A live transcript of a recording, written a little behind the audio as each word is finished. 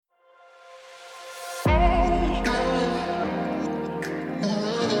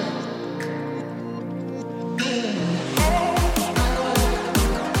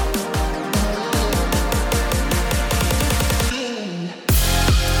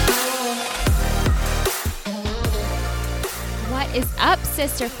What is up,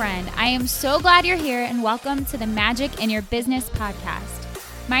 sister friend? I am so glad you're here and welcome to the Magic in Your Business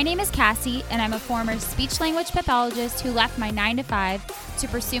podcast. My name is Cassie and I'm a former speech-language pathologist who left my 9-to-5 to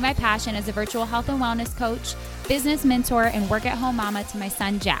pursue my passion as a virtual health and wellness coach, business mentor, and work-at-home mama to my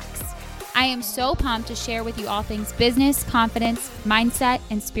son, Jax. I am so pumped to share with you all things business, confidence, mindset,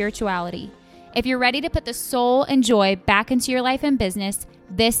 and spirituality. If you're ready to put the soul and joy back into your life and business,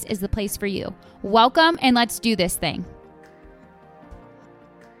 this is the place for you. Welcome and let's do this thing.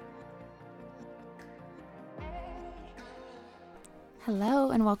 Hello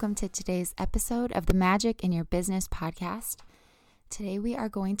and welcome to today's episode of the Magic in Your Business podcast. Today we are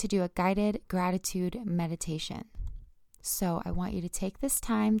going to do a guided gratitude meditation. So I want you to take this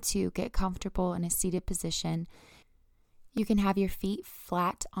time to get comfortable in a seated position. You can have your feet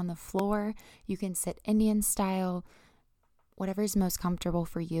flat on the floor. You can sit Indian style, whatever is most comfortable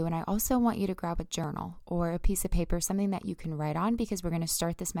for you. And I also want you to grab a journal or a piece of paper, something that you can write on, because we're going to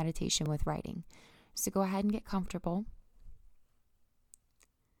start this meditation with writing. So go ahead and get comfortable.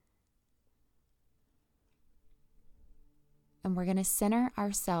 And we're going to center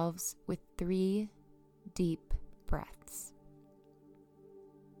ourselves with 3 deep breaths.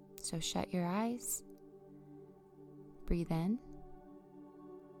 So shut your eyes. Breathe in.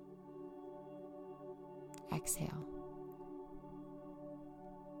 Exhale.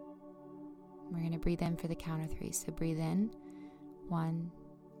 We're going to breathe in for the count of 3. So breathe in. 1,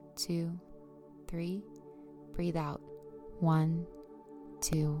 2, 3. Breathe out. 1,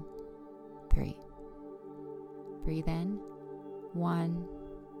 2, 3. Breathe in. 1,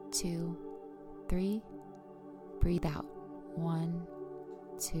 2, 3. Breathe out. 1,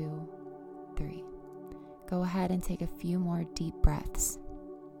 2, 3. Go ahead and take a few more deep breaths.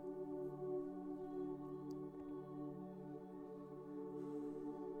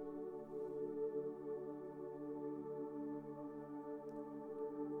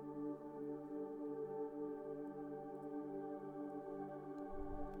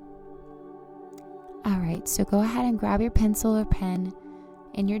 All right, so go ahead and grab your pencil or pen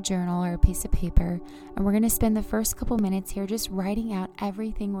in your journal or a piece of paper, and we're going to spend the first couple minutes here just writing out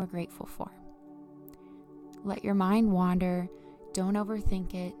everything we're grateful for. Let your mind wander. Don't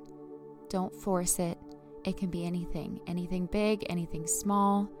overthink it. Don't force it. It can be anything big, anything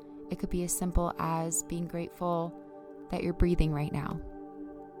small. It could be as simple as being grateful that you're breathing right now.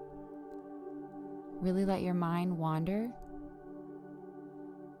 Really let your mind wander.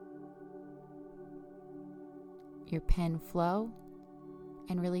 Your pen flow,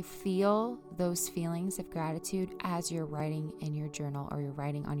 and really feel those feelings of gratitude as you're writing in your journal or you're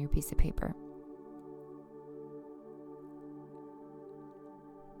writing on your piece of paper.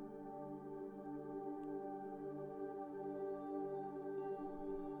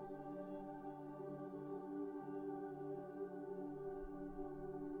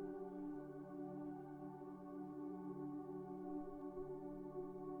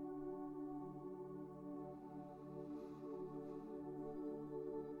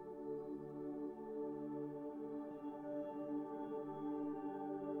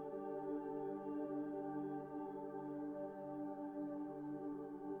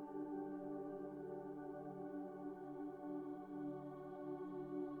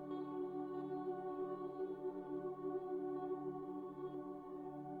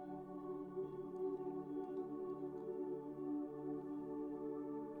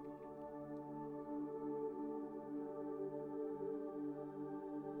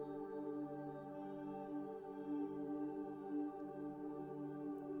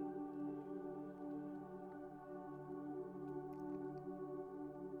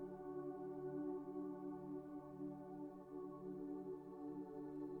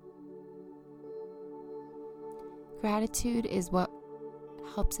 Gratitude is what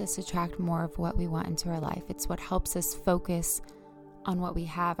helps us attract more of what we want into our life. It's what helps us focus on what we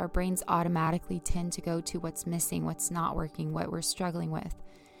have. Our brains automatically tend to go to what's missing, what's not working, what we're struggling with.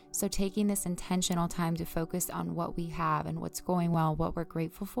 So taking this intentional time to focus on what we have and what's going well, what we're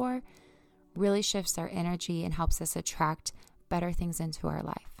grateful for, really shifts our energy and helps us attract better things into our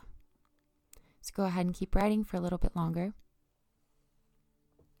life. So go ahead and keep writing for a little bit longer.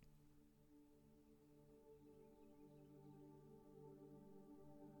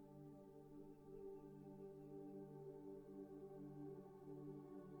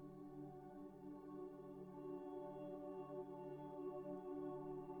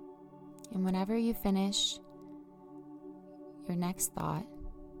 And whenever you finish your next thought,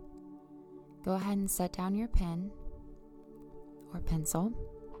 go ahead and set down your pen or pencil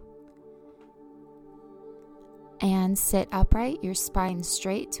and sit upright, your spine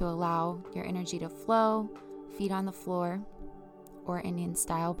straight to allow your energy to flow, feet on the floor. or Indian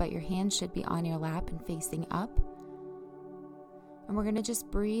style, but your hands should be on your lap and facing up. And we're going to just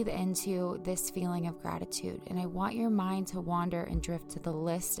breathe into this feeling of gratitude. And I want your mind to wander and drift to the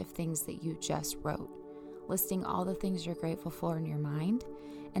list of things that you just wrote, listing all the things you're grateful for in your mind.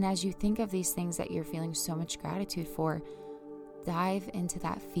 And as you think of these things that you're feeling so much gratitude for, dive into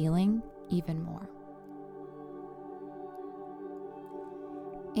that feeling even more.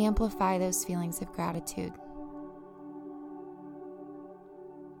 Amplify those feelings of gratitude.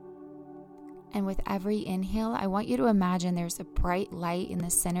 And with every inhale, I want you to imagine there's a bright light in the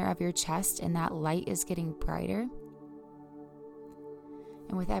center of your chest, and that light is getting brighter.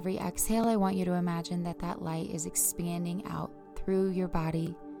 And with every exhale, I want you to imagine that that light is expanding out through your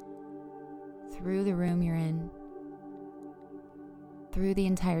body, through the room you're in, through the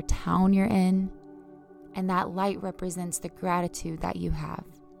entire town you're in, and that light represents the gratitude that you have.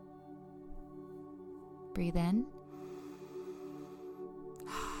 Breathe in.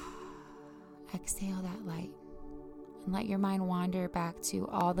 Exhale that light and let your mind wander back to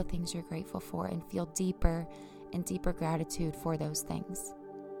all the things you're grateful for and feel deeper and deeper gratitude for those things.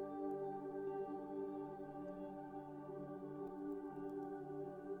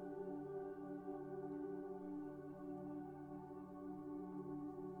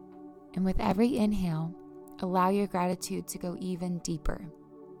 And with every inhale, allow your gratitude to go even deeper.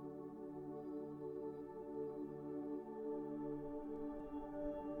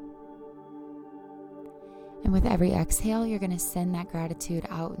 And with every exhale, you're going to send that gratitude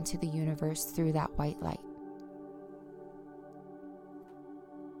out into the universe through that white light.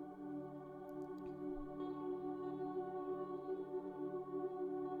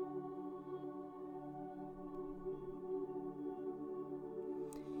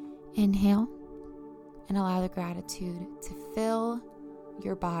 Inhale and allow the gratitude to fill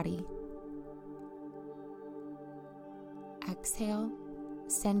your body. Exhale.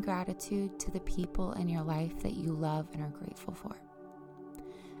 Send gratitude to the people in your life that you love and are grateful for.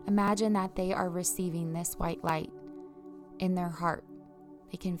 Imagine that they are receiving this white light in their heart.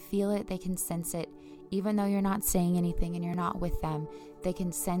 They can feel it, they can sense it. Even though you're not saying anything and you're not with them, they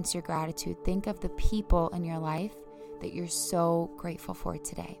can sense your gratitude. Think of the people in your life that you're so grateful for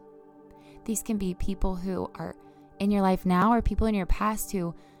today. These can be people who are in your life now or people in your past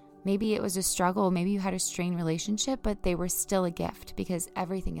who maybe it was a struggle, maybe you had a strained relationship, but they were still a gift because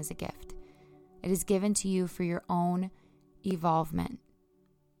everything is a gift. It is given to you for your own evolvement.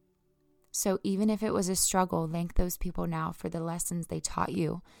 So even if it was a struggle, thank those people now for the lessons they taught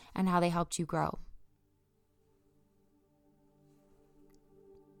you and how they helped you grow.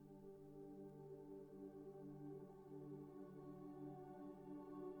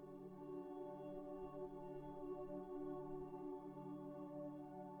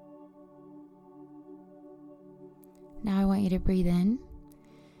 Now I want you to breathe in.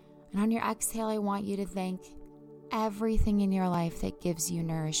 And on your exhale, I want you to thank everything in your life that gives you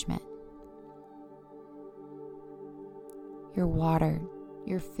nourishment. Your water,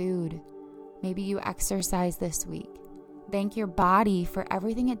 your food. Maybe you exercise this week. Thank your body for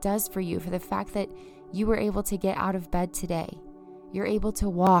everything it does for you, for the fact that you were able to get out of bed today. You're able to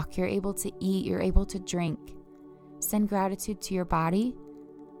walk, you're able to eat, you're able to drink. Send gratitude to your body.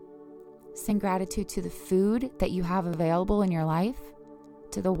 Send gratitude to the food that you have available in your life,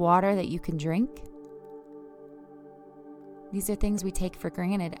 to the water that you can drink. These are things we take for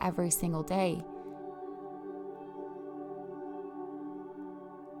granted every single day.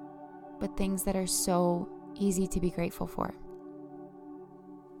 But things that are so easy to be grateful for.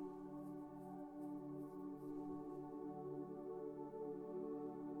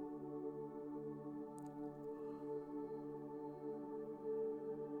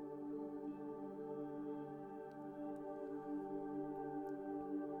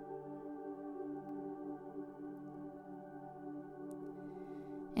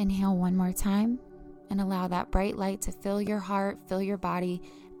 Inhale one more time and allow that bright light to fill your heart, fill your body.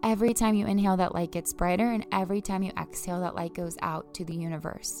 Every time you inhale, that light gets brighter, and every time you exhale, that light goes out to the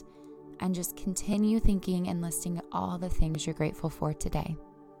universe. And just continue thinking and listing all the things you're grateful for today.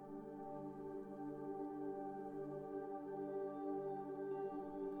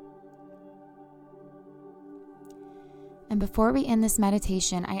 And before we end this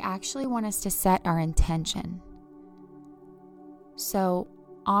meditation, I actually want us to set our intention. So,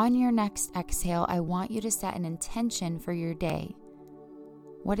 on your next exhale, I want you to set an intention for your day.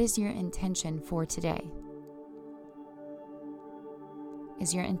 What is your intention for today?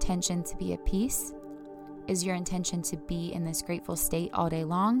 Is your intention to be at peace? Is your intention to be in this grateful state all day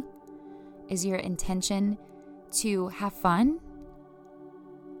long? Is your intention to have fun?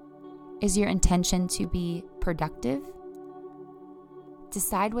 Is your intention to be productive?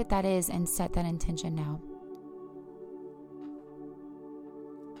 Decide what that is and set that intention now.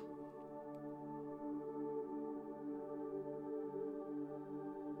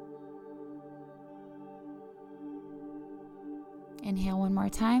 Inhale one more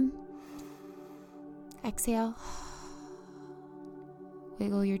time. Exhale.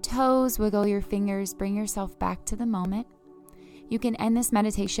 Wiggle your toes, wiggle your fingers, bring yourself back to the moment. You can end this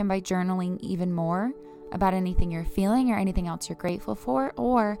meditation by journaling even more about anything you're feeling or anything else you're grateful for,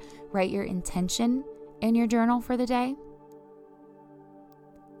 or write your intention in your journal for the day.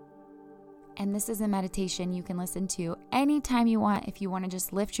 And this is a meditation you can listen to anytime you want if you want to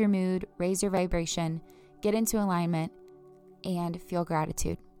just lift your mood, raise your vibration, get into alignment, and feel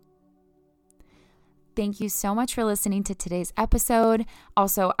gratitude. Thank you so much for listening to today's episode.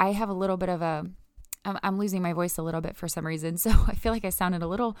 Also, I have a little bit of I'm losing my voice a little bit for some reason, so I feel like I sounded a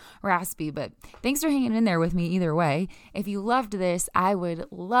little raspy, but thanks for hanging in there with me either way. If you loved this, I would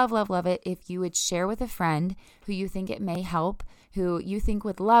love it if you would share with a friend who you think it may help, who you think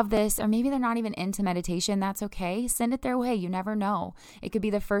would love this, or maybe they're not even into meditation. That's okay. Send it their way. You never know. It could be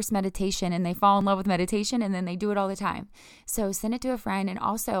the first meditation and they fall in love with meditation and then they do it all the time. So send it to a friend, and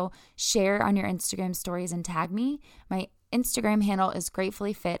also share on your Instagram stories and tag me. My Instagram handle is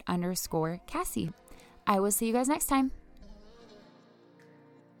gratefullyfit_Cassie. I will see you guys next time.